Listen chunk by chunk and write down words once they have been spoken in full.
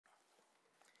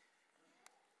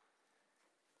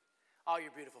all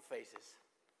your beautiful faces.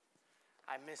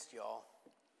 I missed y'all.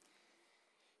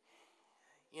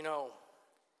 You know,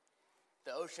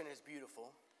 the ocean is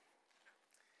beautiful,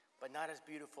 but not as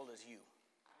beautiful as you.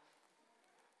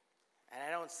 And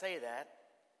I don't say that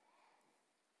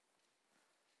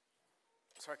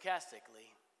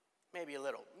sarcastically, maybe a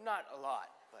little, not a lot,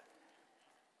 but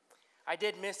I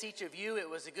did miss each of you. It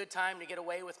was a good time to get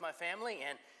away with my family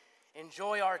and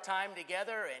enjoy our time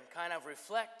together and kind of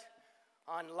reflect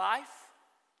on life.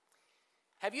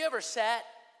 Have you ever sat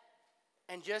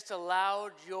and just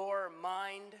allowed your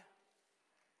mind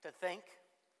to think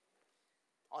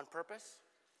on purpose?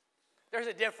 There's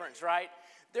a difference, right?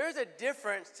 There's a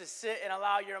difference to sit and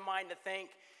allow your mind to think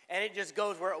and it just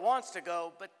goes where it wants to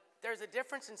go, but there's a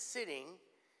difference in sitting,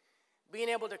 being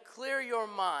able to clear your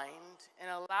mind and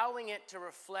allowing it to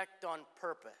reflect on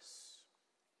purpose.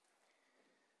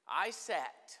 I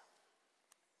sat.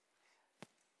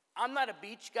 I'm not a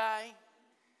beach guy,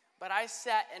 but I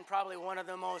sat in probably one of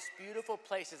the most beautiful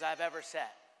places I've ever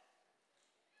sat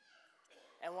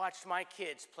and watched my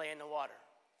kids play in the water.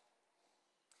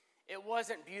 It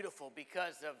wasn't beautiful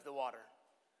because of the water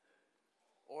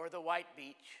or the white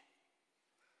beach.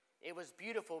 It was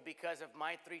beautiful because of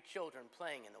my 3 children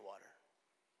playing in the water.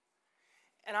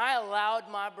 And I allowed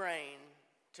my brain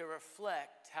to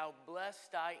reflect how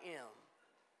blessed I am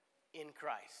in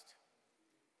Christ.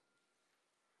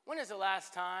 When is the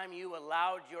last time you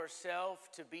allowed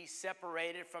yourself to be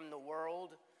separated from the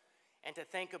world and to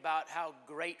think about how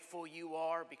grateful you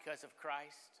are because of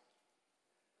Christ?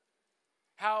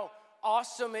 How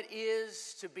awesome it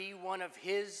is to be one of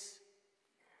His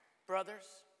brothers,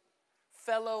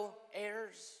 fellow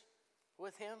heirs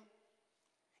with Him.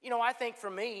 You know, I think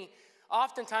for me,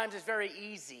 oftentimes it's very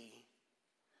easy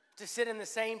to sit in the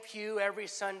same pew every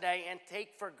Sunday and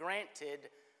take for granted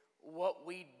what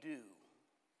we do,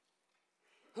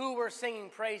 who we're singing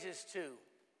praises to.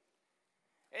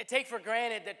 Take for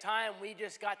granted the time we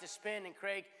just got to spend, and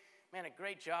Craig, man, a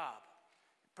great job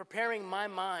preparing my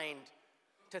mind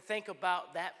to think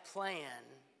about that plan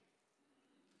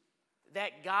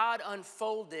that God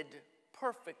unfolded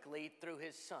perfectly through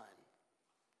His Son.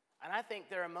 And I think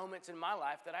there are moments in my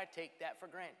life that I take that for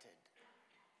granted.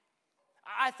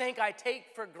 I think I take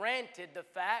for granted the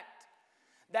fact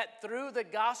that through the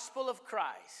gospel of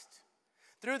Christ,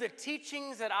 through the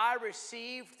teachings that I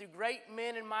received through great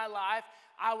men in my life,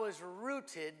 I was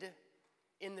rooted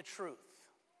in the truth.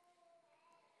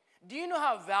 Do you know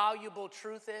how valuable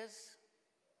truth is?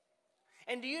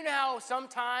 And do you know how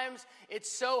sometimes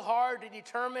it's so hard to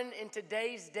determine in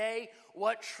today's day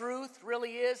what truth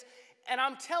really is? And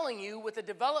I'm telling you, with the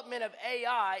development of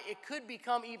AI, it could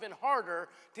become even harder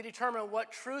to determine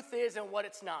what truth is and what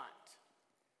it's not.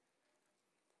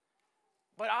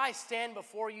 But I stand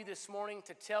before you this morning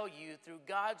to tell you, through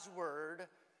God's word,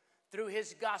 through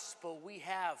His gospel, we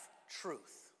have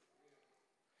truth.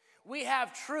 We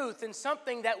have truth in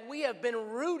something that we have been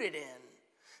rooted in,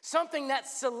 something that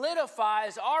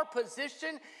solidifies our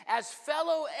position as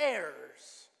fellow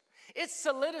heirs. It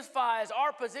solidifies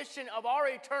our position of our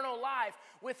eternal life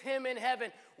with Him in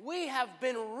heaven. We have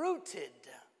been rooted,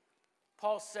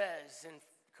 Paul says in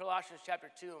Colossians chapter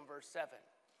 2 and verse 7.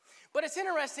 But it's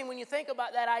interesting when you think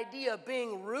about that idea of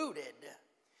being rooted.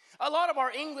 A lot of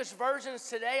our English versions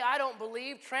today, I don't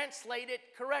believe, translate it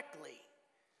correctly.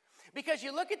 Because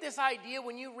you look at this idea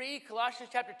when you read Colossians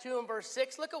chapter 2 and verse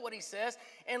 6, look at what he says,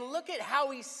 and look at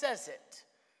how he says it.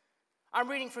 I'm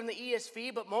reading from the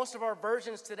ESV, but most of our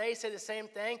versions today say the same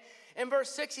thing. In verse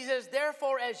 6, he says,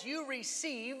 therefore, as you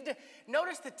received,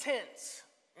 notice the tense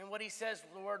and what he says,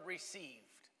 the word received.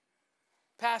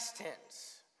 Past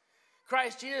tense.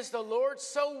 Christ Jesus the Lord,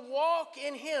 so walk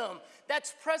in Him.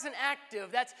 That's present active.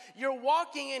 That's you're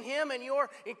walking in Him and you're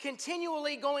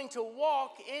continually going to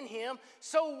walk in Him.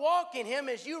 So walk in Him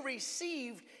as you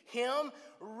received Him,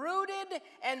 rooted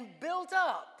and built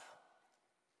up.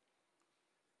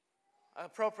 An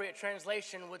appropriate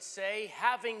translation would say,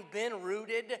 having been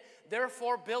rooted,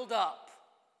 therefore build up.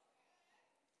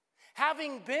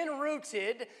 Having been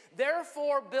rooted,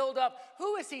 therefore build up.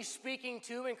 Who is he speaking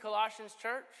to in Colossians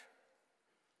church?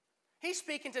 He's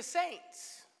speaking to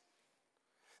saints.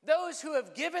 Those who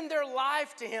have given their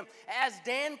life to Him. As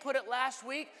Dan put it last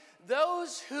week,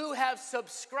 those who have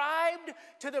subscribed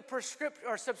to the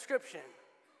subscription.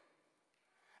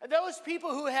 Those people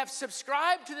who have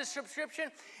subscribed to the subscription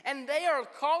and they are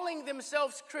calling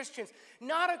themselves Christians,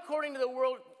 not according to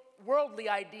the worldly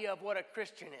idea of what a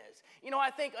Christian is. You know,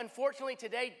 I think unfortunately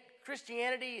today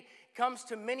Christianity comes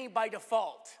to many by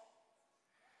default.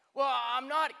 Well, I'm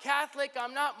not Catholic,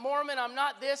 I'm not Mormon, I'm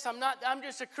not this, I'm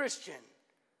just a Christian.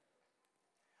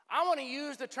 I want to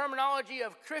use the terminology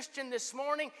of Christian this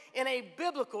morning in a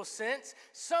biblical sense,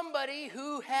 somebody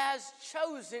who has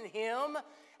chosen him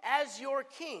as your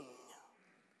king.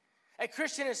 A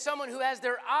Christian is someone who has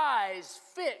their eyes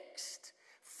fixed,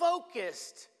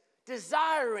 focused,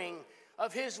 desiring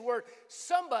of his word.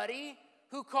 Somebody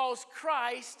who calls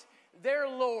Christ their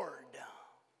Lord.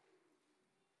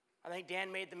 I think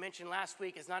Dan made the mention last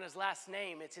week. It's not his last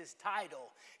name, it's his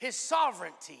title, his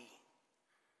sovereignty.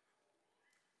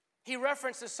 He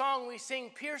referenced the song we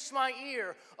sing, "Pierce my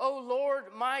ear, O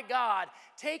Lord my God.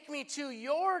 Take me to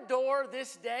your door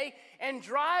this day and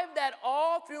drive that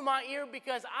all through my ear,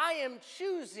 because I am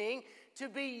choosing to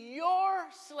be your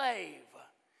slave,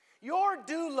 your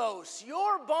doulos,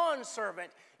 your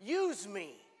bondservant. Use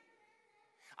me.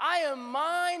 I am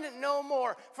mine no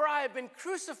more, for I have been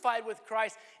crucified with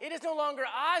Christ. It is no longer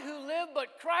I who live,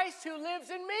 but Christ who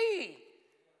lives in me."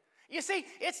 You see,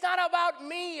 it's not about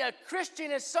me. A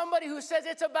Christian is somebody who says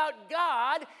it's about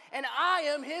God and I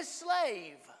am his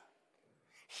slave.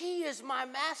 He is my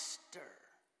master.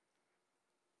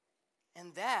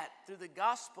 And that, through the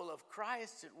gospel of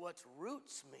Christ, is what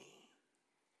roots me.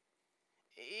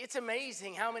 It's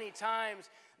amazing how many times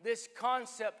this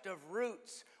concept of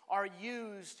roots are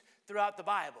used throughout the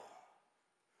Bible.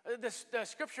 The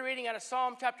scripture reading out of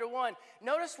Psalm chapter 1,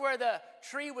 notice where the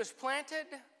tree was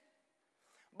planted?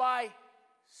 By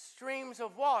streams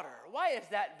of water. Why is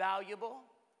that valuable?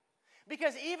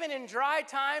 Because even in dry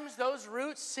times, those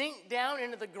roots sink down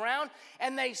into the ground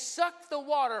and they suck the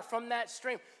water from that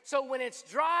stream. So when it's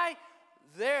dry,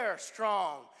 they're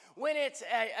strong. When it's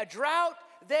a drought,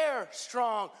 they're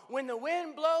strong. When the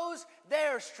wind blows,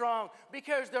 they're strong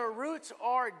because their roots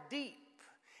are deep.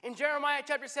 In Jeremiah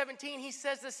chapter 17, he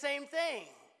says the same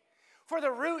thing. For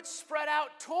the roots spread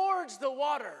out towards the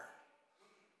water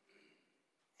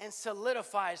and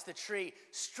solidifies the tree,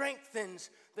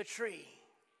 strengthens the tree.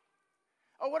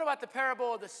 Or what about the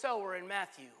parable of the sower in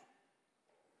Matthew?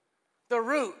 The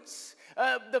roots,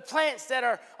 the plants that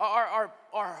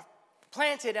are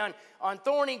planted on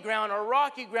thorny ground or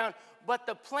rocky ground, but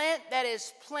the plant that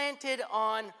is planted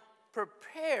on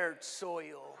prepared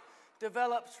soil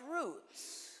develops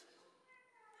roots.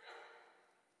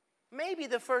 Maybe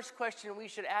the first question we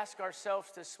should ask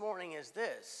ourselves this morning is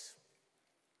this: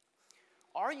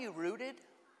 are you rooted?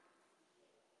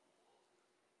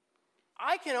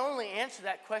 I can only answer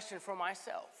that question for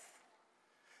myself.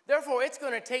 Therefore, it's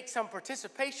going to take some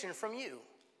participation from you.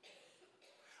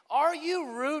 Are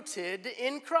you rooted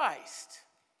in Christ?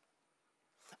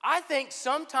 I think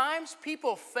sometimes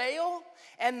people fail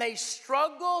and they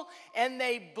struggle and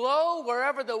they blow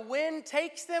wherever the wind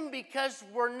takes them because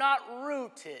we're not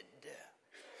rooted.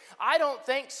 I don't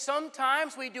think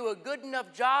sometimes we do a good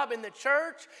enough job in the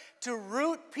church to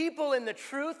root people in the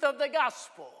truth of the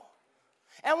gospel.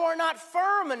 And we're not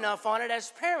firm enough on it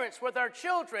as parents with our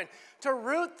children to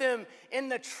root them in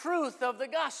the truth of the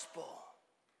gospel.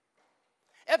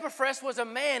 Epaphras was a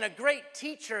man, a great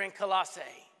teacher in Colossae.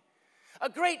 A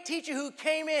great teacher who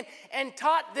came in and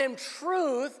taught them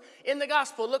truth in the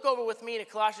gospel. Look over with me to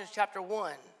Colossians chapter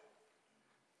 1.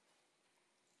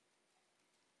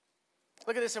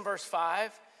 Look at this in verse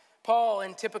 5. Paul,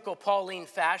 in typical Pauline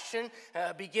fashion,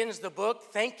 begins the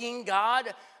book thanking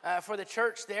God for the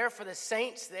church there, for the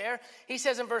saints there. He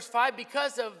says in verse 5,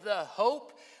 because of the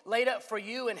hope laid up for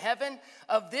you in heaven,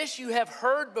 of this you have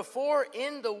heard before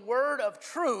in the word of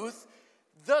truth,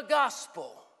 the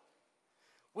gospel,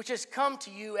 which has come to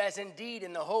you, as indeed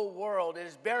in the whole world it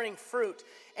is bearing fruit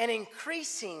and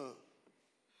increasing,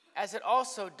 as it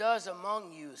also does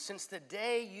among you, since the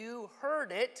day you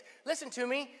heard it. Listen to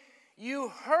me. You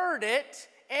heard it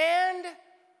and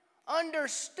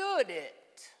understood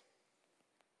it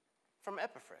from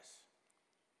Epaphras.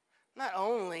 Not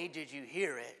only did you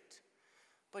hear it,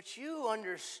 but you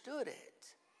understood it.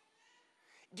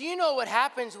 Do you know what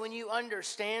happens when you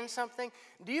understand something?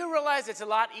 Do you realize it's a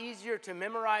lot easier to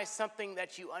memorize something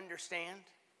that you understand?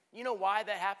 You know why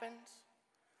that happens?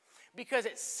 Because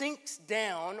it sinks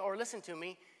down, or listen to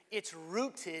me, it's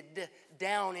rooted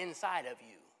down inside of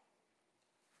you.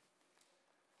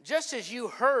 Just as you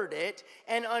heard it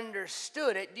and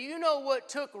understood it, do you know what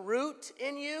took root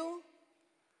in you?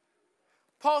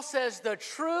 Paul says the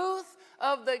truth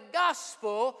of the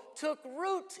gospel took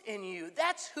root in you.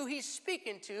 That's who he's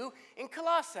speaking to in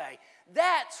Colossae.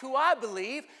 That's who I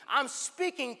believe I'm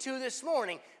speaking to this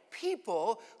morning.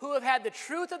 People who have had the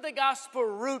truth of the gospel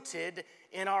rooted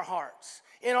in our hearts,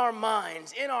 in our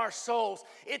minds, in our souls.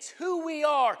 It's who we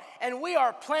are, and we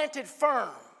are planted firm.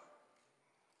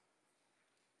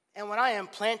 And when I am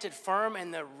planted firm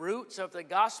and the roots of the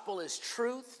gospel is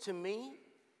truth to me,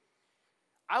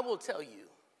 I will tell you,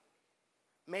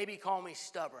 maybe call me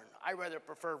stubborn. I rather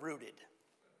prefer rooted.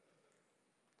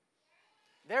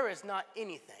 There is not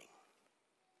anything,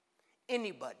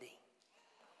 anybody,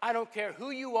 I don't care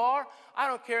who you are, I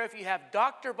don't care if you have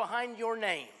doctor behind your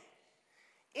name,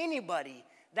 anybody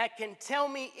that can tell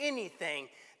me anything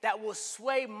that will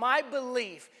sway my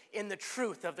belief in the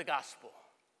truth of the gospel.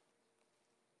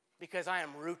 Because I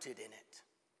am rooted in it.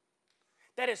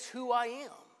 That is who I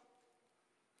am.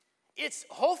 It's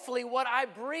hopefully what I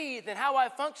breathe and how I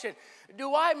function.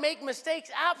 Do I make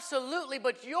mistakes? Absolutely,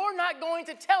 but you're not going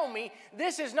to tell me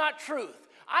this is not truth.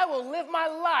 I will live my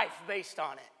life based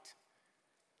on it.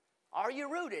 Are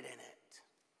you rooted in it?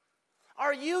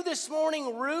 Are you this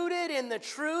morning rooted in the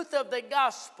truth of the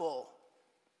gospel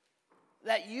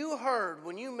that you heard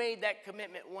when you made that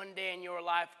commitment one day in your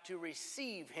life to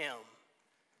receive him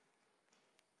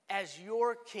as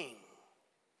your king?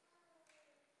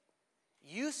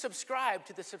 You subscribed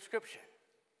to the subscription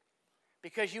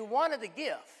because you wanted the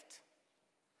gift.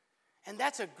 And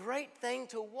that's a great thing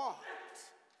to want.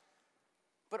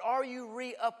 But are you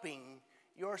re-upping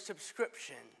your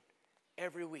subscription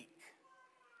every week?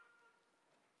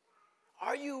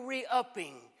 Are you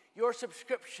re-upping your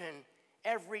subscription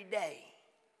every day?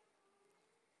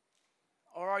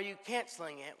 Or are you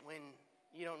canceling it when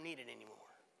you don't need it anymore?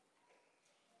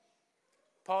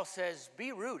 Paul says,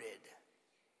 be rooted.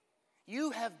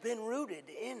 You have been rooted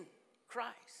in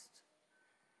Christ.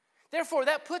 Therefore,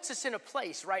 that puts us in a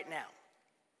place right now.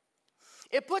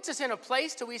 It puts us in a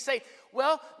place till we say,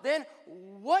 well, then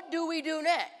what do we do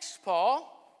next, Paul?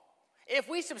 If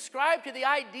we subscribe to the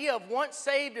idea of once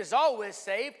saved is always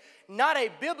saved, not a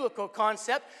biblical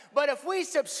concept, but if we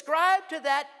subscribe to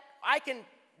that, I can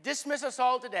dismiss us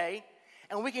all today,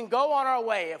 and we can go on our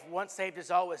way if once saved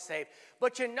is always saved.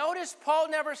 But you notice Paul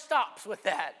never stops with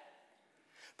that.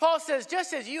 Paul says,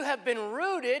 just as you have been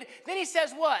rooted, then he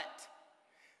says what?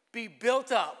 Be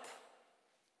built up.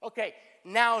 Okay,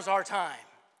 now's our time.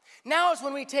 Now is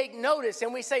when we take notice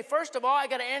and we say, first of all, I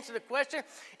got to answer the question,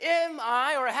 am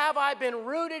I or have I been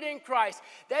rooted in Christ?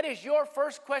 That is your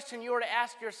first question you are to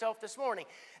ask yourself this morning.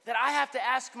 That I have to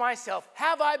ask myself,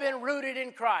 have I been rooted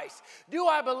in Christ? Do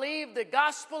I believe the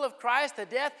gospel of Christ, the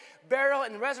death, burial,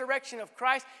 and resurrection of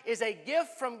Christ is a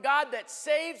gift from God that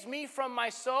saves me from my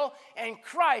soul, and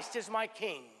Christ is my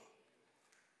King?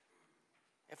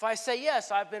 If I say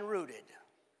yes, I've been rooted.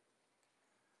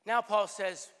 Now Paul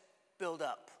says, build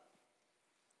up.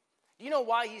 Do you know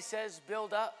why he says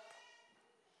build up?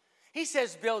 He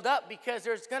says build up because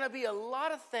there's going to be a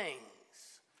lot of things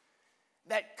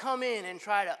that come in and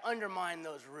try to undermine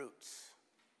those roots.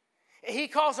 He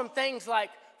calls them things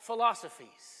like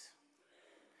philosophies,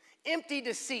 empty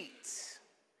deceits,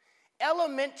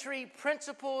 elementary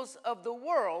principles of the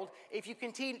world, if you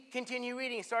continue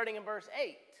reading starting in verse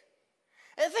 8.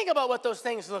 And think about what those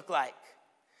things look like.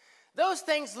 Those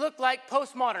things look like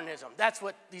postmodernism. That's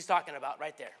what he's talking about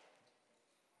right there.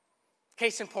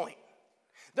 Case in point.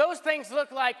 Those things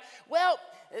look like, well,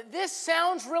 this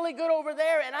sounds really good over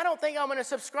there, and I don't think I'm going to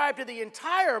subscribe to the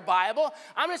entire Bible.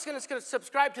 I'm just going to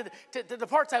subscribe to the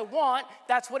parts I want.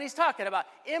 That's what he's talking about.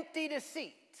 Empty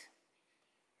deceit.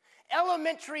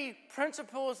 Elementary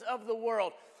principles of the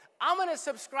world. I'm going to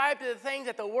subscribe to the things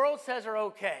that the world says are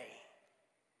okay.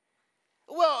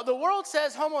 Well, the world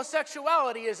says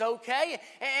homosexuality is okay,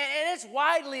 and it's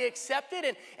widely accepted,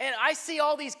 and I see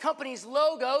all these companies'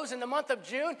 logos in the month of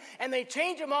June, and they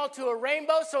change them all to a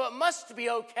rainbow, so it must be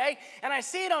okay, and I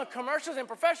see it on commercials, and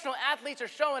professional athletes are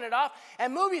showing it off,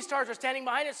 and movie stars are standing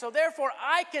behind it, so therefore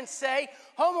I can say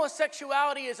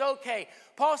homosexuality is okay.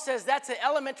 Paul says that's an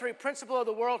elementary principle of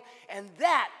the world, and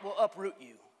that will uproot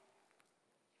you.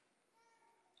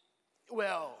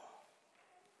 Well,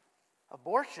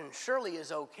 abortion surely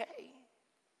is okay.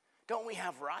 Don't we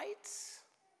have rights?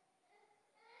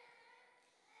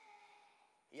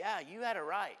 Yeah, you had a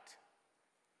right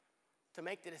to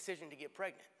make the decision to get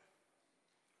pregnant.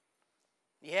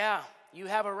 Yeah, you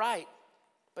have a right,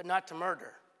 but not to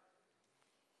murder.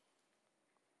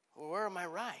 Well, where are my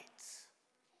rights?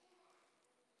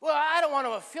 Well, I don't want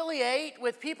to affiliate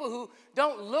with people who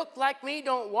don't look like me,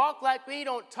 don't walk like me,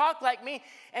 don't talk like me,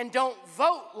 and don't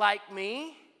vote like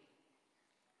me.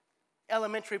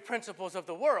 Elementary principles of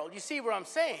the world. You see what I'm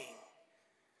saying?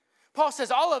 Paul says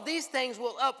all of these things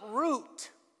will uproot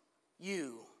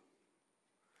you.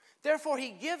 Therefore, he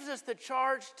gives us the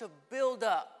charge to build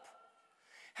up.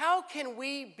 How can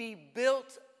we be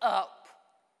built up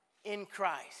in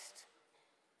Christ?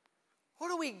 Where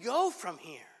do we go from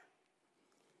here?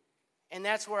 And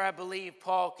that's where I believe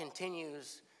Paul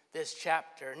continues this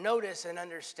chapter. Notice and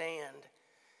understand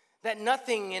that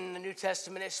nothing in the New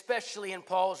Testament, especially in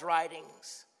Paul's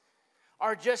writings,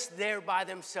 are just there by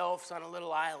themselves on a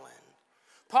little island.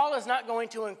 Paul is not going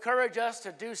to encourage us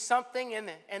to do something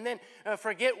and then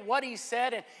forget what he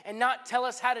said and not tell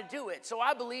us how to do it. So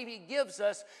I believe he gives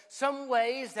us some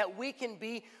ways that we can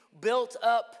be built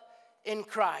up in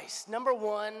Christ. Number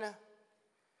one,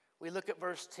 we look at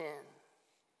verse 10.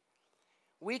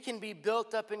 We can be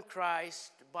built up in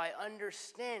Christ by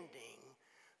understanding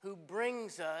who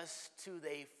brings us to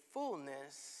the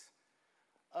fullness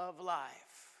of life.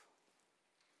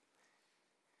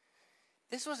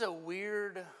 This was a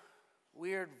weird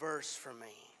verse for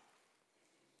me.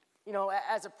 You know,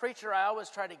 as a preacher, I always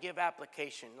try to give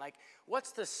application. Like,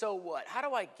 what's the so what? How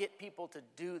do I get people to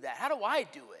do that? How do I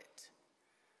do it?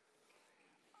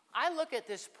 I look at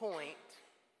this point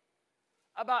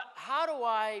about how do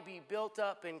I be built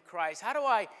up in Christ? How do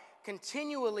I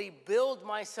continually build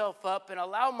myself up and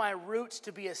allow my roots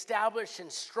to be established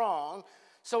and strong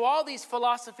so all these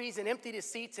philosophies and empty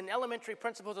deceits and elementary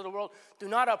principles of the world do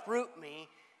not uproot me?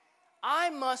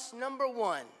 I must, number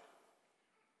one,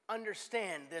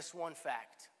 understand this one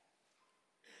fact.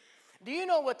 Do you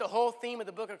know what the whole theme of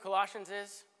the book of Colossians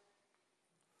is?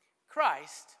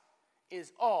 Christ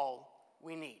is all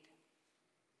we need.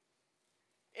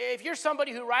 If you're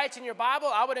somebody who writes in your Bible,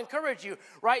 I would encourage you,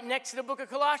 right next to the book of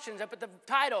Colossians, up at the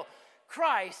title,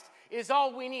 Christ is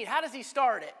all we need. How does he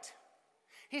start it?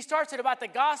 He starts it about the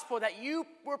gospel that you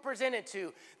were presented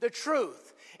to, the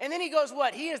truth. And then he goes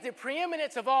what? He is the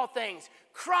preeminence of all things.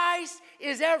 Christ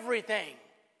is everything.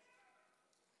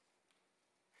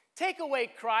 Take away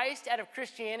Christ out of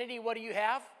Christianity, what do you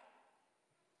have?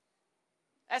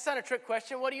 That's not a trick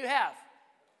question. What do you have?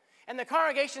 And the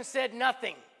congregation said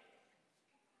nothing.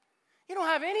 You don't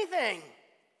have anything.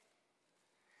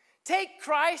 Take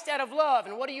Christ out of love,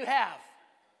 and what do you have?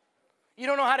 You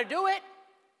don't know how to do it.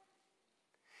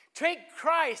 Take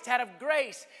Christ out of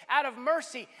grace, out of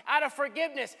mercy, out of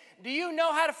forgiveness. Do you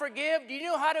know how to forgive? Do you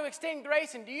know how to extend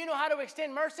grace? And do you know how to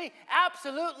extend mercy?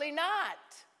 Absolutely not.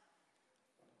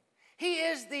 He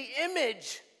is the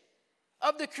image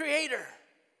of the Creator.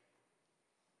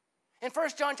 In 1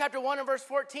 John chapter 1 and verse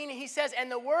 14, he says, and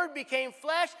the Word became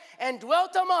flesh and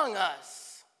dwelt among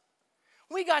us.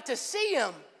 We got to see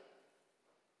him.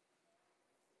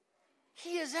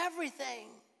 He is everything.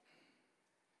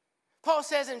 Paul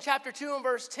says in chapter 2 and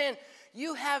verse 10,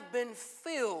 you have been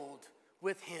filled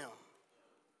with him.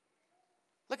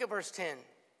 Look at verse 10.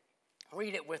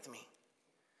 Read it with me.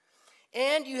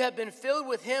 And you have been filled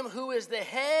with him who is the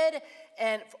head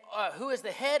and who is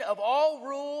the head of all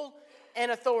rule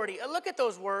and authority. Look at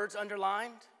those words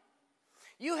underlined.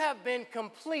 You have been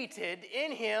completed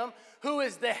in him who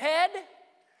is the head.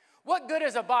 What good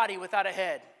is a body without a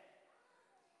head?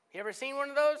 You ever seen one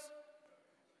of those?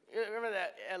 You remember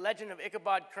that legend of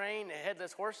Ichabod Crane, the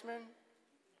headless horseman?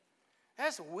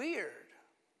 That's weird.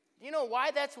 You know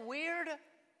why that's weird?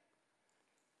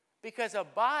 Because a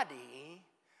body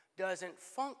doesn't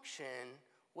function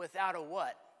without a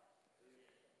what?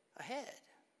 A head.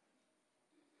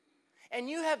 And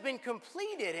you have been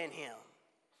completed in him,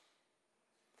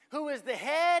 who is the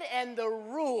head and the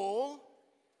rule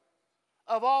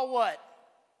of all what?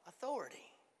 Authority.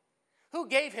 Who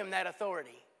gave him that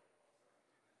authority?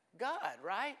 God,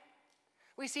 right?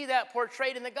 We see that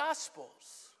portrayed in the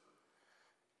Gospels.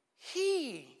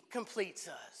 He completes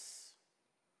us.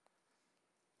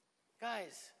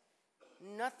 Guys,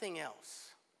 nothing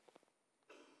else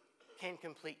can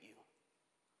complete you.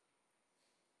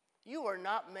 You are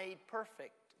not made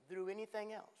perfect through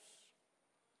anything else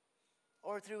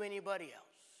or through anybody else.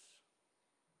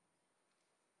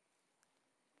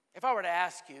 If I were to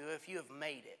ask you if you have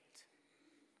made it,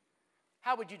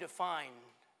 how would you define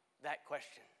that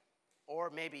question?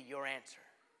 Or maybe your answer.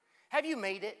 Have you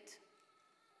made it?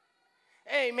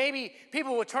 Hey, maybe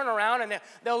people will turn around and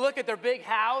they'll look at their big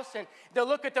house and they'll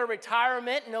look at their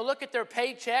retirement and they'll look at their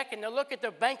paycheck and they'll look at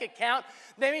their bank account.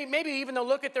 Maybe even they'll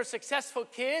look at their successful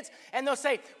kids and they'll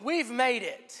say, we've made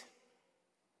it.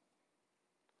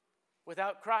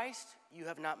 Without Christ, you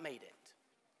have not made it.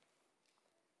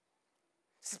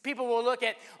 People will look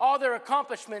at all their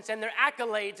accomplishments and their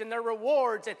accolades and their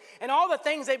rewards and all the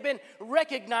things they've been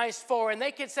recognized for. And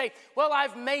they could say, well,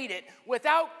 I've made it.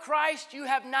 Without Christ, you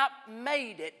have not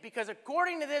made it. Because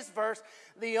according to this verse,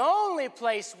 the only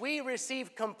place we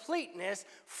receive completeness,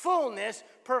 fullness,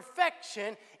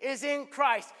 perfection is in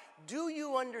Christ. Do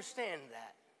you understand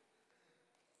that?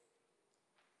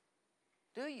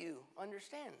 Do you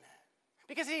understand that?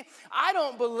 Because see, I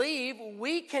don't believe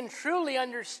we can truly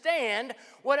understand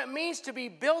what it means to be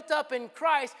built up in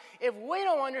Christ if we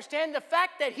don't understand the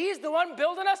fact that he's the one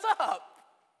building us up.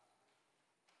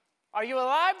 Are you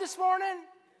alive this morning?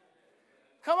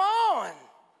 Come on.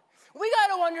 We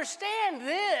got to understand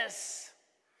this.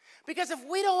 Because if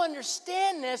we don't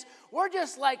understand this, we're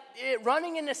just like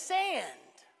running in the sand.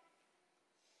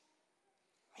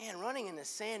 Man, running in the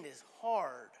sand is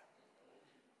hard.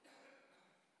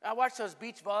 I watch those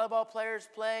beach volleyball players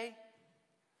play.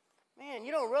 Man,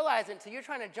 you don't realize it until you're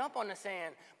trying to jump on the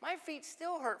sand. My feet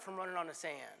still hurt from running on the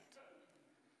sand.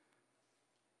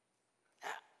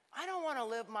 I don't want to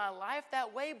live my life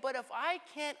that way, but if I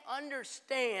can't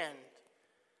understand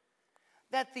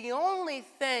that the only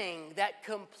thing that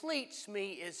completes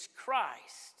me is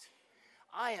Christ,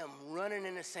 I am running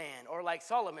in the sand. Or like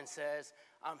Solomon says,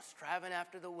 I'm striving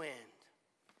after the wind.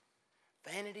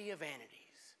 Vanity of vanities.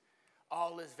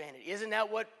 All is vanity. Isn't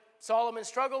that what Solomon's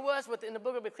struggle was in the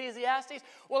book of Ecclesiastes?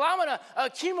 Well, I'm going to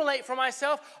accumulate for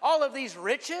myself all of these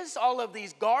riches, all of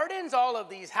these gardens, all of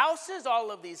these houses, all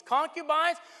of these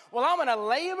concubines. Well, I'm going to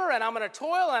labor and I'm going to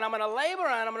toil and I'm going to labor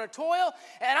and I'm going to toil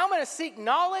and I'm going to seek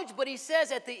knowledge. But he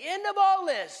says at the end of all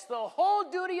this, the whole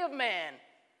duty of man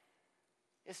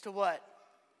is to what?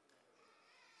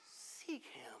 Seek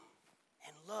him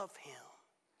and love him.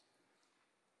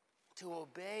 To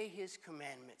obey his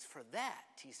commandments. For that,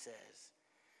 he says,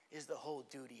 is the whole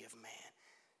duty of man.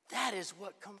 That is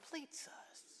what completes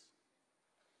us.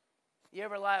 You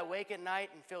ever lie awake at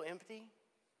night and feel empty?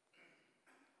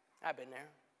 I've been there.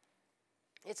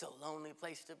 It's a lonely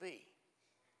place to be.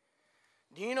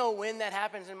 Do you know when that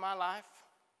happens in my life?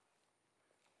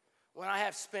 When I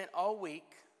have spent all week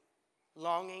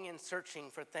longing and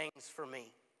searching for things for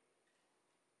me.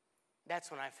 That's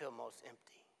when I feel most empty.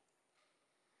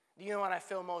 Do you know when I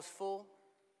feel most full?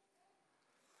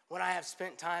 When I have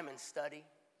spent time in study,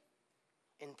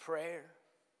 in prayer.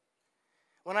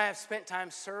 When I have spent time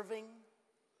serving.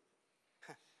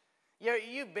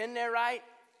 You've been there, right?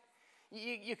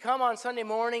 You come on Sunday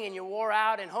morning and you wore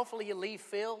out and hopefully you leave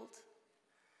filled.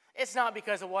 It's not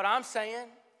because of what I'm saying.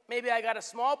 Maybe I got a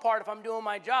small part if I'm doing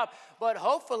my job. But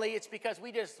hopefully it's because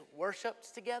we just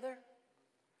worshiped together.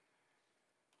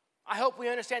 I hope we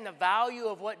understand the value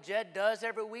of what Jed does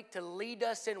every week to lead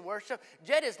us in worship.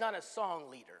 Jed is not a song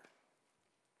leader.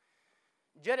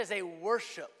 Jed is a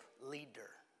worship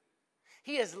leader.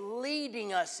 He is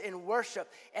leading us in worship,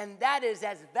 and that is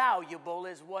as valuable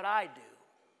as what I do.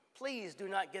 Please do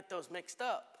not get those mixed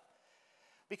up.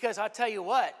 Because I'll tell you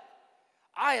what,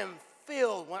 I am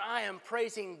filled when I am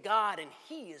praising God, and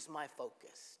he is my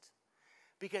focus.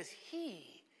 Because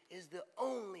he is the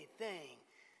only thing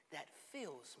that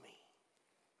fills me.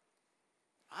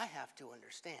 I have to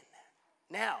understand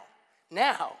that.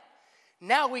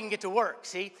 Now we can get to work,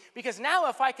 see? Because now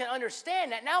if I can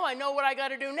understand that, now I know what I got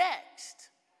to do next.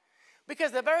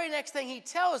 Because the very next thing he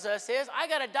tells us is, I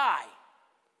got to die.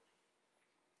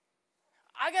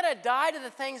 I got to die to the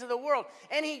things of the world.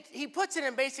 And he puts it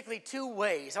in basically two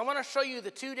ways. I want to show you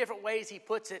the two different ways he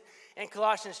puts it in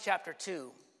Colossians chapter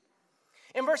 2.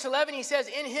 In verse 11, he says,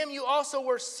 in him you also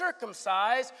were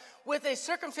circumcised with a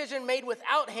circumcision made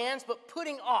without hands, but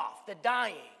putting off the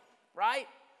dying, right?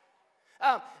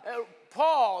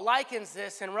 Paul likens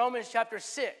this in Romans chapter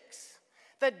 6.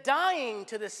 The dying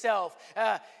to the self.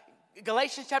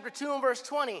 Galatians chapter 2 and verse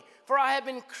 20. For I have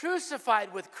been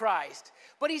crucified with Christ.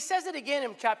 But he says it again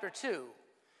in chapter 2.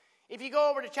 If you go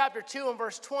over to chapter 2 and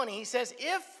verse 20, he says,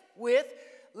 if with,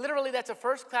 literally that's a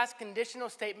first-class conditional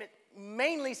statement,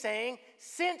 mainly saying,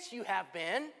 since you have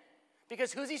been,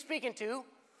 because who's he speaking to?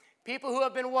 People who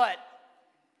have been what?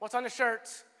 What's on the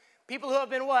shirts? People who have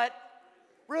been what?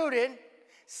 Rooted.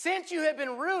 Since you have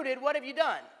been rooted, what have you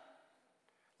done?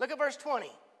 Look at verse 20.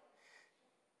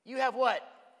 You have what?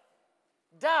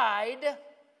 Died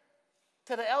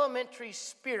to the elementary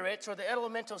spirits or the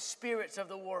elemental spirits of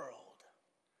the world.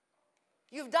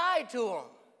 You've died to them.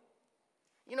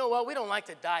 You know what? We don't like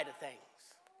to die to things.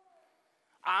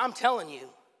 I'm telling you,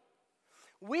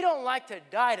 we don't like to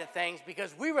die to things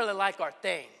because we really like our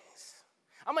things.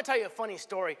 I'm going to tell you a funny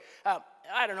story.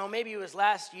 I don't know, maybe it was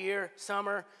last year,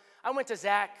 summer. I went to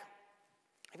Zach.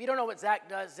 If you don't know what Zach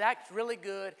does, Zach's really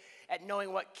good at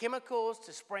knowing what chemicals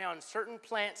to spray on certain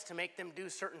plants to make them do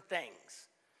certain things.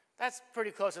 That's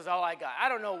pretty close as all I got. I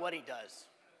don't know what he does.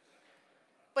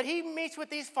 But he meets with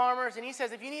these farmers, and he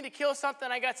says, if you need to kill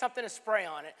something, I got something to spray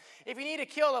on it. If you need to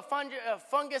kill a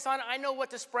fungus on it, I know what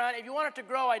to spray on it. If you want it to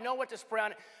grow, I know what to spray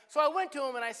on it. So I went to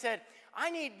him, and I said,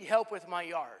 I need help with my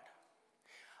yard.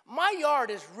 My yard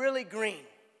is really green.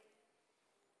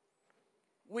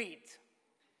 Weeds.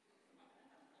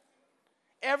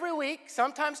 Every week,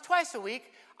 sometimes twice a week,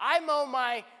 I mow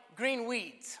my green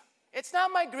weeds. It's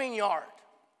not my green yard.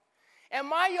 And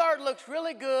my yard looks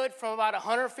really good from about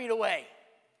 100 feet away.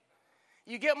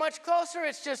 You get much closer,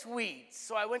 it's just weeds.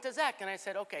 So I went to Zach and I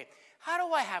said, okay, how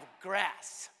do I have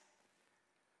grass?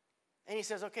 And he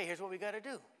says, okay, here's what we got to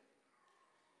do.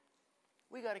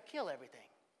 We got to kill everything.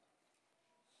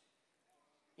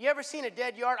 You ever seen a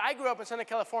dead yard? I grew up in Southern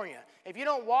California. If you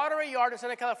don't water a yard in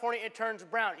Southern California, it turns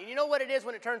brown. And you know what it is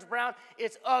when it turns brown?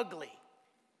 It's ugly.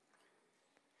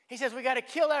 He says, we got to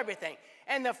kill everything.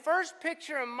 And the first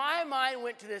picture in my mind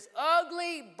went to this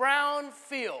ugly brown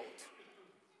field.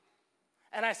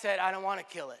 And I said, I don't want to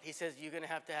kill it. He says, you're going to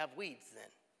have weeds then.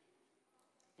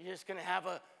 You're just going to have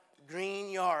a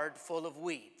green yard full of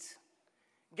weeds.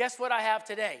 Guess what I have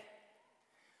today?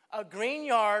 A green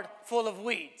yard full of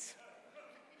weeds.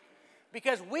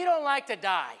 Because we don't like to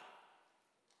die.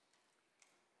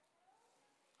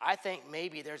 I think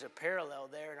maybe there's a parallel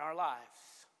there in our lives.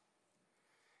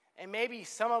 And maybe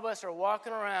some of us are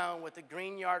walking around with a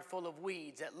green yard full of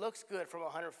weeds that looks good from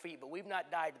 100 feet, but we've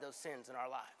not died to those sins in our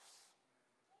lives.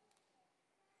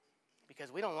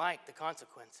 Because we don't like the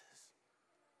consequences.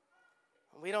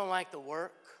 We don't like the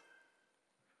work.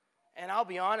 And I'll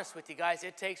be honest with you guys,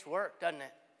 it takes work, doesn't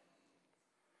it?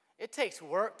 It takes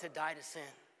work to die to sin.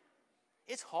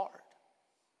 It's hard.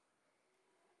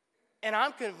 And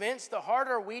I'm convinced the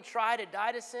harder we try to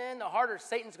die to sin, the harder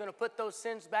Satan's going to put those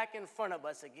sins back in front of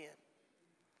us again.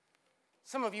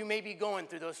 Some of you may be going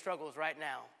through those struggles right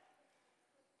now.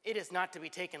 It is not to be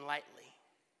taken lightly.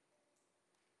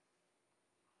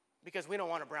 Because we don't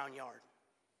want a brown yard.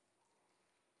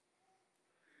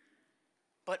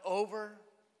 But over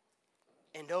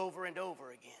and over and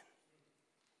over again,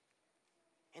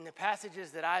 in the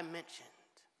passages that I mentioned,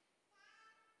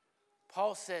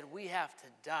 Paul said we have to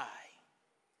die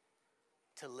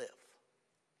to live.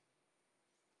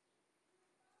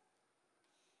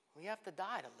 We have to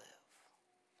die to live.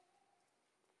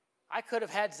 I could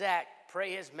have had Zach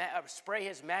spray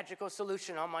his magical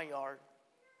solution on my yard.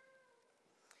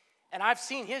 And I've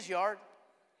seen his yard.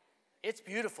 It's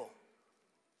beautiful.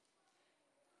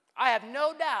 I have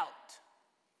no doubt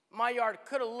my yard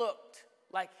could have looked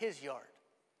like his yard.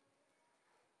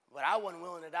 But I wasn't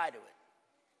willing to die to it.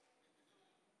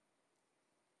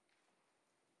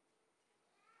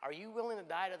 Are you willing to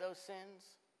die to those sins?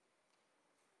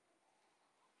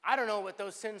 I don't know what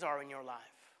those sins are in your life.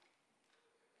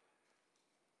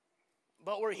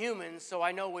 But we're humans, so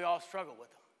I know we all struggle with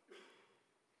them.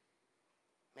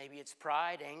 Maybe it's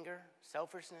pride, anger,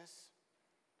 selfishness.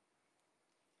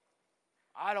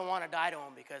 I don't want to die to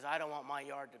them because I don't want my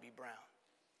yard to be brown.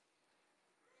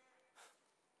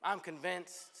 I'm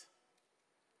convinced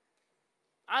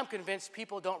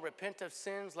people don't repent of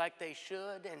sins like they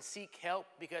should and seek help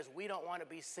because we don't want to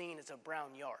be seen as a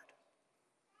brown yard.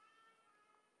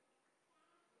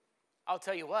 I'll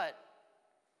tell you what,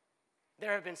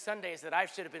 there have been Sundays that I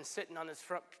should have been sitting on this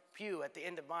front pew at the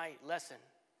end of my lesson,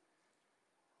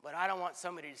 but I don't want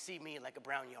somebody to see me like a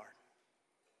brown yard.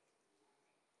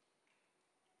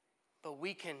 But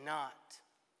we cannot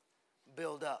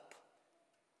build up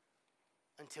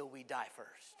until we die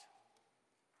first.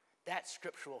 That's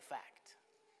scriptural fact.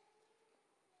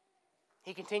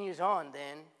 He continues on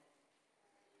then.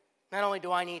 Not only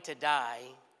do I need to die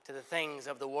to the things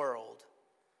of the world,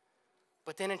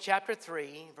 but then in chapter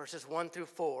 3, verses 1 through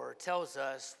 4, tells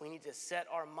us we need to set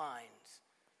our minds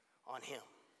on him.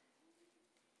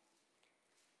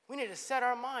 We need to set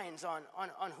our minds on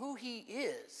who he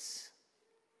is.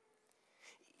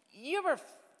 You ever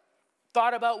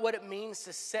thought about what it means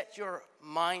to set your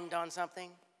mind on something?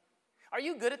 Are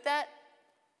you good at that?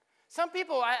 Some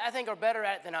people, I think, are better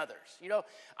at it than others. You know,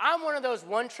 I'm one of those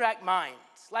one-track minds.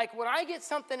 Like, when I get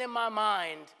something in my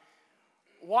mind,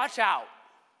 watch out.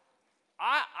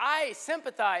 I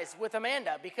sympathize with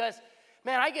Amanda because,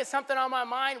 man, I get something on my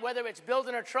mind, whether it's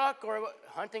building a truck or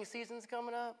hunting season's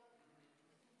coming up.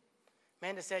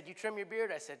 Amanda said, you trim your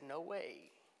beard? I said, no way.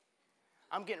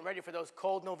 I'm getting ready for those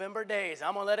cold November days.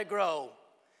 I'm going to let it grow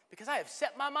because I have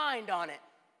set my mind on it.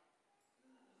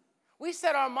 We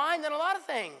set our mind on a lot of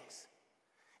things.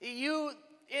 You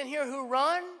in here who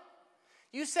run,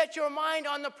 you set your mind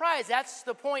on the prize. That's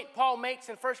the point Paul makes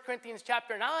in 1 Corinthians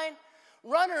chapter 9.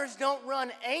 Runners don't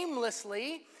run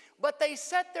aimlessly, but they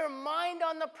set their mind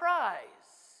on the prize.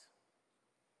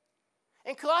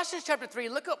 In Colossians chapter 3,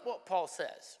 look at what Paul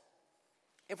says.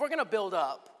 If we're going to build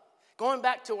up, going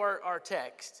back to our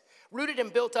text, rooted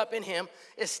and built up in him,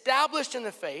 established in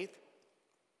the faith,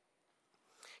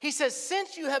 he says,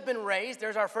 since you have been raised,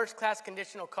 there's our first class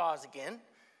conditional cause again,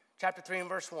 chapter 3 and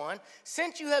verse 1.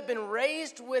 Since you have been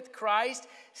raised with Christ,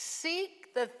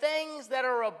 seek the things that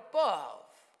are above.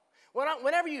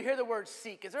 Whenever you hear the word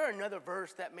seek, is there another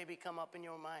verse that maybe come up in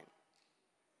your mind?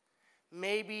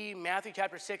 Maybe Matthew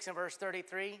chapter 6 and verse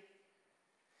 33.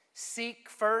 Seek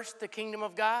first the kingdom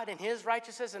of God and his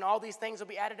righteousness, and all these things will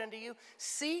be added unto you.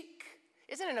 Seek.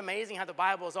 Isn't it amazing how the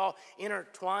Bible is all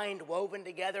intertwined, woven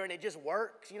together, and it just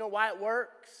works? You know why it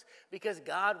works? Because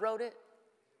God wrote it.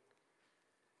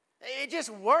 It just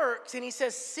works, and he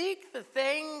says, seek the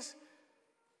things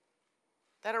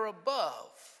that are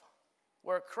above,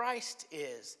 where Christ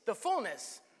is, the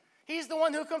fullness. He's the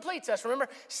one who completes us. Remember,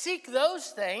 seek those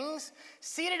things,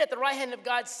 seated at the right hand of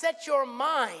God, set your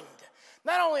mind.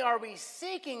 Not only are we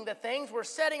seeking the things, we're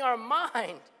setting our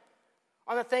mind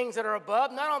on the things that are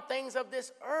above, not on things of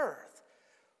this earth.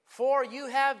 For you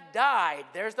have died.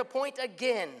 There's the point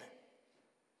again.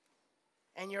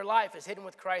 And your life is hidden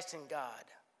with Christ in God.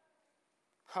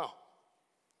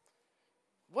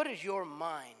 What is your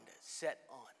mind set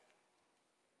on?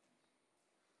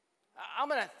 I'm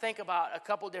going to think about a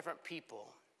couple different people.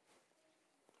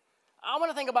 I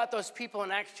want to think about those people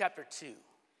in Acts chapter 2.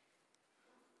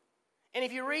 And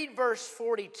if you read verse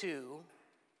 42,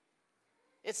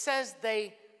 it says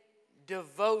they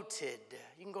devoted.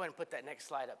 You can go ahead and put that next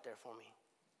slide up there for me.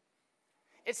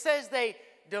 It says they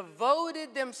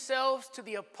devoted themselves to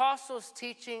the apostles'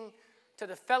 teaching, to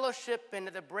the fellowship, and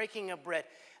to the breaking of bread.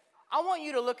 I want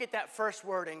you to look at that first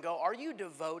word and go, are you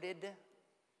devoted?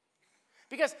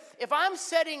 Because if I'm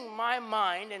setting my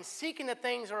mind and seeking the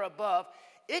things that are above,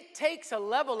 it takes a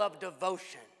level of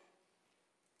devotion.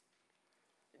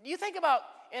 Do you think about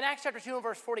in Acts chapter 2 and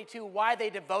verse 42 why they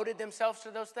devoted themselves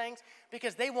to those things?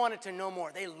 Because they wanted to know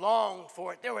more. They longed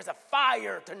for it. There was a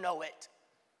fire to know it.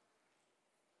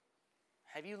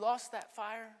 Have you lost that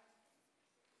fire?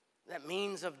 That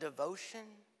means of devotion?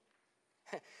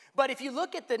 But if you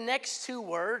look at the next two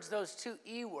words, those two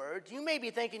E words, you may be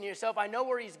thinking to yourself, I know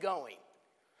where he's going.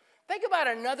 Think about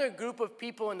another group of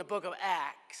people in the book of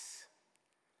Acts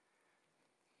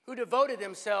who devoted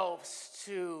themselves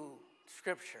to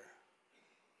Scripture.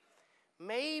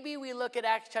 Maybe we look at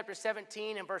Acts chapter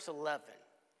 17 and verse 11.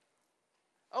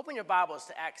 Open your Bibles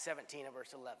to Acts 17 and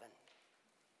verse 11.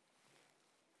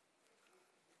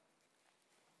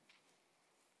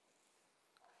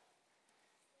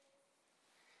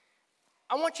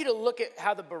 I want you to look at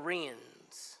how the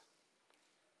Bereans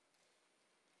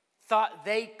thought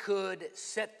they could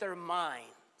set their minds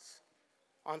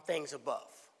on things above.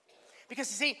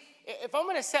 Because you see, if I'm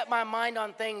going to set my mind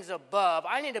on things above,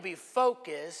 I need to be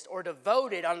focused or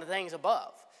devoted on the things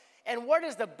above. And what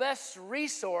is the best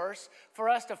resource for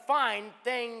us to find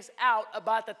things out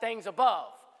about the things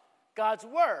above? God's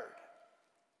Word.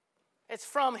 It's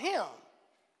from Him.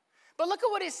 But look at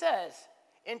what He says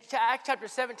in Acts chapter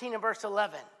 17 and verse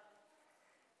 11.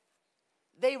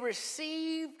 They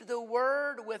received the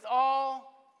Word with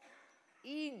all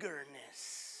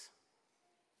eagerness.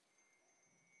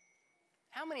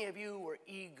 How many of you were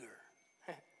eager?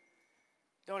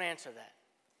 Don't answer that.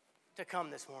 To come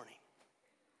this morning.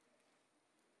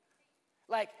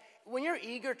 Like, when you're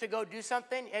eager to go do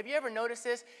something, have you ever noticed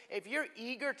this? If you're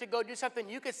eager to go do something,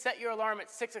 you could set your alarm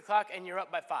at 6 o'clock and you're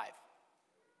up by 5.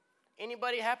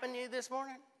 Anybody happen to you this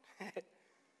morning?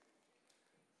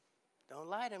 Don't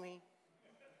lie to me.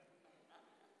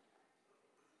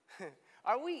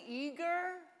 Are we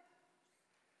eager?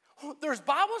 Oh, there's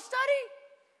Bible study?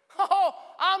 Oh,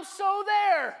 I'm so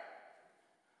there.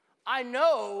 I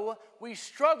know we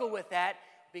struggle with that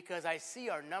because I see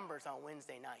our numbers on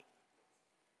Wednesday night.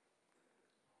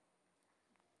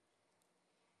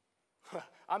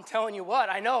 I'm telling you what,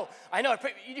 I know.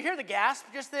 Did you hear the gasp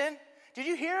just then? Did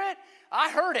you hear it? I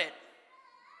heard it.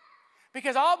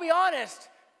 Because I'll be honest,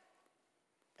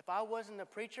 if I wasn't a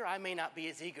preacher, I may not be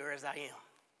as eager as I am.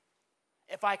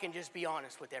 If I can just be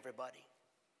honest with everybody.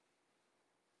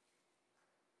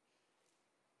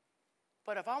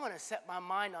 But if I want to set my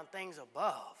mind on things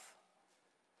above,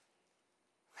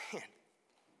 man,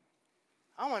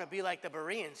 I want to be like the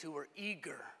Bereans who were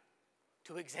eager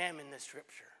to examine the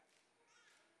Scripture.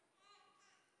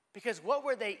 Because what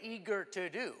were they eager to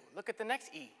do? Look at the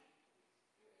next E.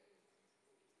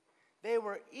 They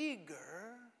were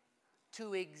eager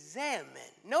to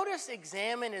examine. Notice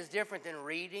examine is different than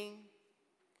reading.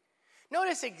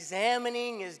 Notice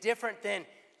examining is different than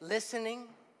listening.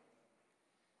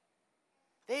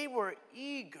 They were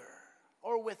eager,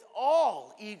 or with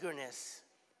all eagerness,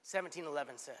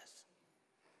 17:11 says.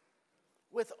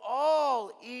 With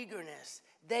all eagerness,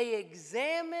 they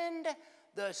examined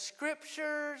the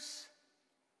Scriptures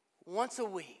once a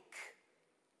week.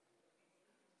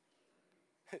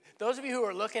 Those of you who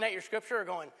are looking at your Scripture are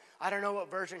going, I don't know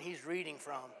what version he's reading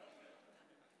from.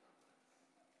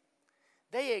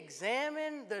 They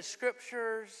examined the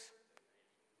Scriptures,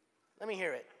 let me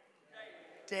hear it,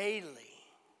 daily.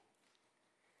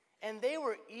 And they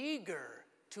were eager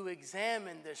to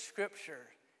examine the Scripture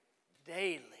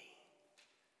daily.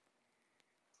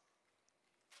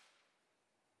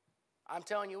 I'm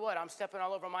telling you what, I'm stepping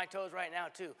all over my toes right now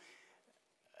too.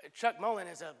 Chuck Mullen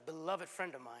is a beloved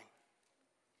friend of mine.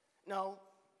 No,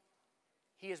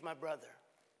 he is my brother.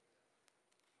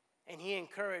 And he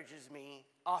encourages me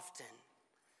often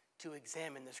to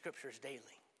examine the Scriptures daily.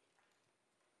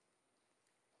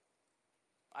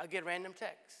 I get random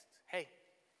texts. Hey,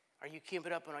 are you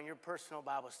keeping up on your personal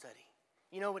Bible study?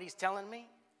 You know what he's telling me?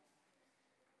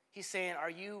 He's saying, are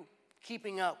you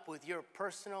keeping up with your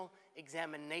personal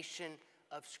examination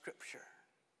of Scripture?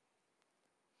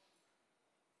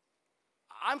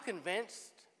 I'm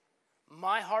convinced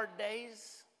my hard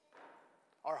days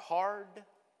are hard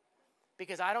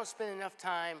because I don't spend enough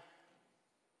time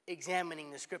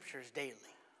examining the Scriptures daily.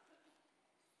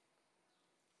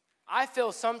 I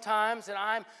feel sometimes that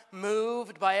I'm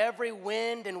moved by every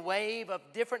wind and wave of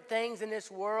different things in this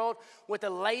world with the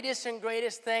latest and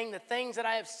greatest thing, the things that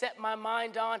I have set my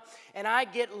mind on, and I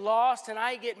get lost and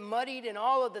I get muddied in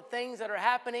all of the things that are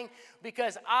happening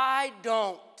because I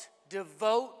don't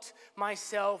devote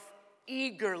myself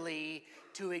eagerly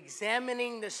to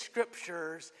examining the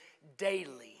Scriptures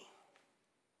daily.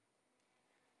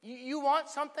 You want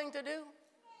something to do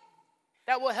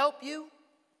that will help you?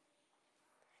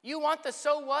 You want the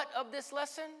so what of this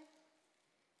lesson?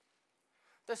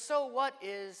 The so what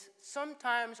is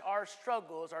sometimes our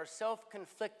struggles are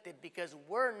self-conflicted because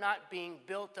we're not being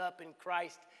built up in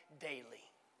Christ daily.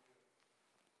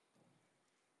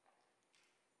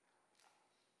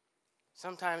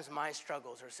 Sometimes my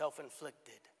struggles are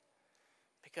self-inflicted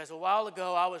because a while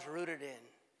ago I was rooted in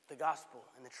the gospel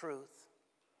and the truth.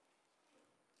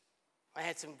 I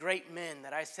had some great men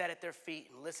that I sat at their feet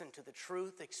and listened to the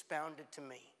truth expounded to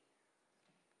me.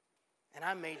 And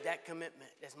I made that commitment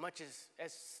as much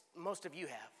as most of you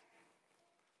have.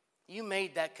 You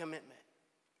made that commitment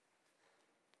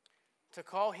to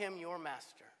call him your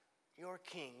master, your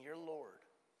king, your Lord.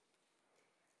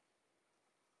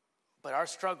 But our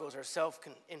struggles are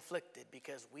self-inflicted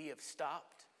because we have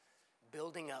stopped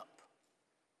building up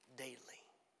daily.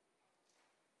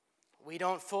 We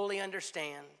don't fully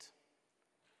understand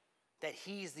that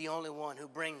he's the only one who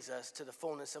brings us to the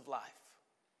fullness of life.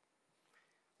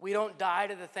 We don't die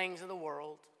to the things of the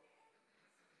world,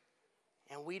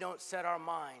 and we don't set our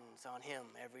minds on him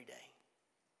every day.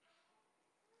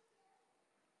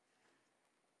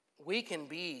 We can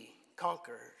be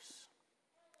conquerors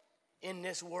in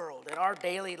this world, in our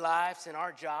daily lives, in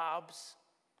our jobs,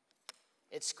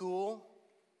 at school.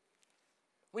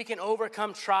 We can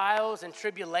overcome trials and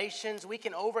tribulations. We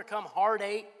can overcome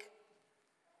heartache.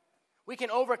 We can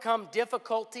overcome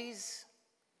difficulties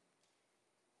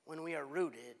when we are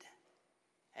rooted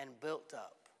and built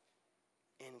up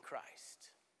in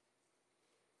Christ.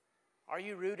 Are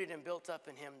you rooted and built up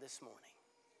in him this morning?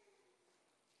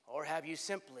 Or have you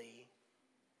simply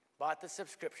bought the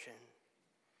subscription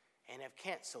and have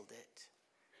canceled it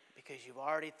because you've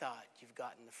already thought you've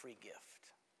gotten the free gift?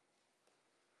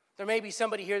 There may be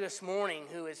somebody here this morning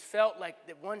who has felt like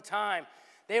at one time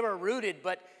they were rooted,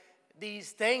 but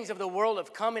these things of the world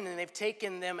have come in and they've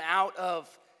taken them out of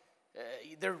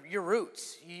your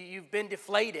roots. You've been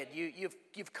deflated.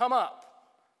 You've come up.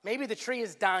 Maybe the tree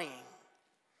is dying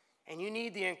and you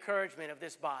need the encouragement of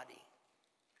this body.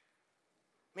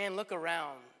 Man, look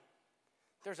around.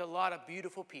 There's a lot of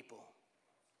beautiful people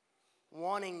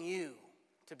wanting you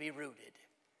to be rooted.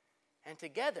 And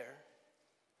together,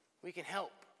 we can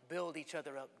help build each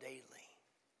other up daily.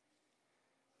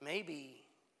 Maybe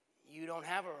you don't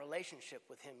have a relationship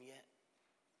with him yet.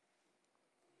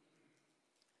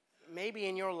 Maybe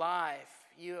in your life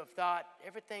you have thought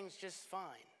everything's just fine.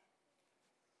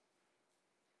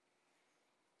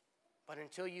 But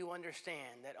until you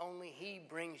understand that only he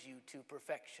brings you to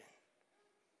perfection,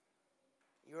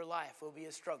 your life will be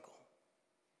a struggle.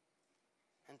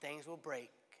 And things will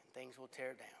break and things will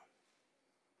tear down.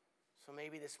 So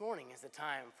maybe this morning is the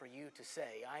time for you to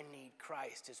say, I need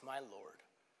Christ as my Lord,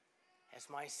 as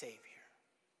my Savior.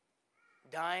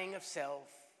 Dying of self,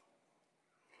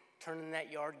 turning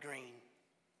that yard green,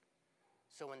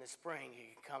 so in the spring you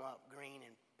can come up green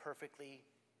and perfectly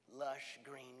lush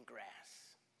green grass.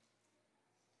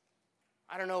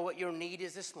 I don't know what your need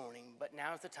is this morning, but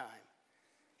now's the time.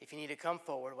 If you need to come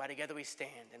forward, while together we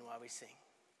stand and while we sing.